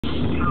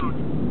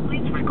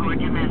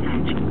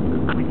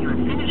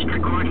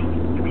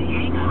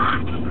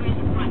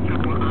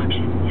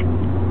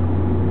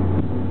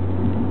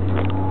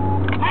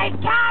Hey,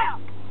 Kyle!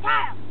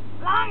 Kyle!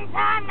 Long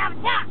time no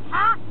talk,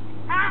 huh?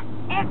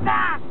 It's,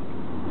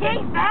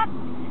 G-Steph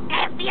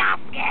and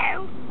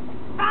Fiasco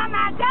from,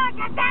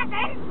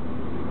 Delicatessen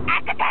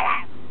at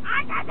Katella.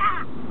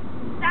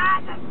 So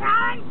I was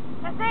trying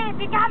to see if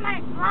you got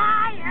my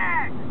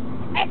flyer.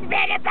 It's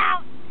been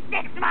about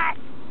 6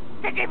 months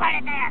since you put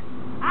it there.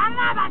 I don't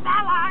know about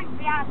that long,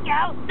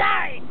 Fiasco.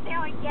 Sorry,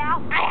 silly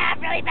gal. I have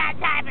really bad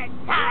timing.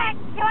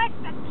 You like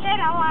the kid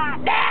a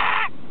lot.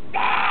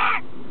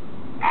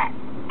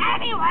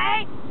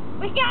 Anyway,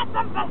 we got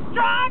some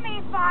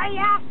pastrami for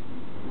ya.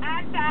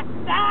 And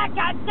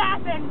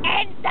Delicatessen.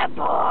 And some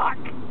pork.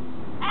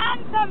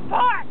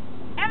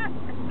 And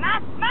my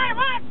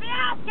wife,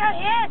 Fiasco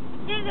here,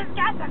 she just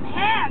got some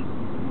ham.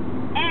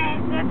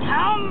 And it's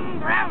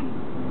homegrown.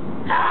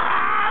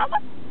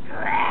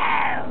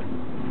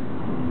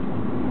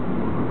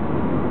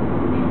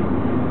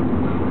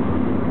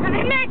 And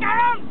we make our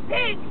own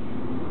pigs.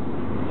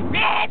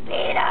 And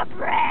pita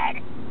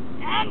bread.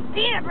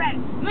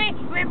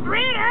 We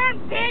breed our own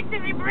pigs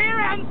and we breed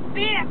our own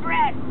pita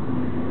bread.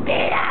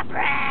 Pita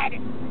bread.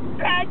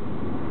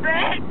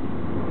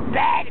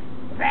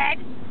 Bread.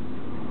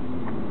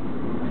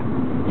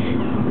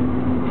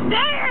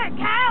 There,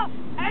 Kyle.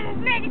 I'm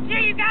just making sure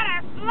you got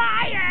our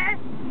flyer.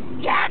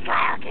 Yeah,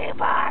 Kyle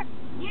Cooper.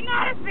 You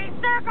notice we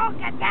circled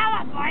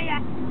Katella for you.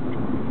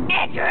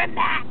 And your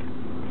map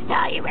to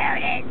tell you where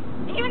it is.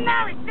 Even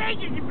though we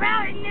figured you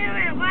probably knew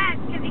where it was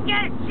because you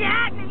got a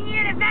job in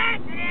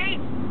university.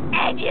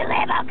 And you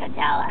live on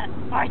Katella,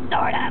 or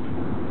sort of.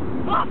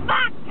 Well,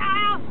 fuck,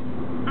 Kyle.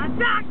 I'll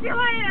talk to you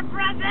later,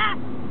 brother.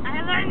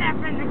 I learned that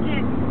from the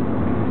kids.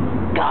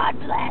 God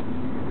bless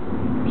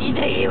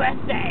the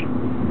USA.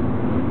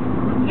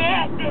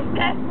 Yeah,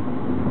 sister.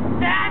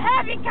 I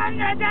have you come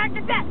to a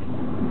Delicatessen.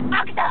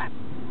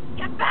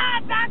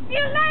 Goodbye. Talk to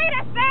you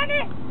later.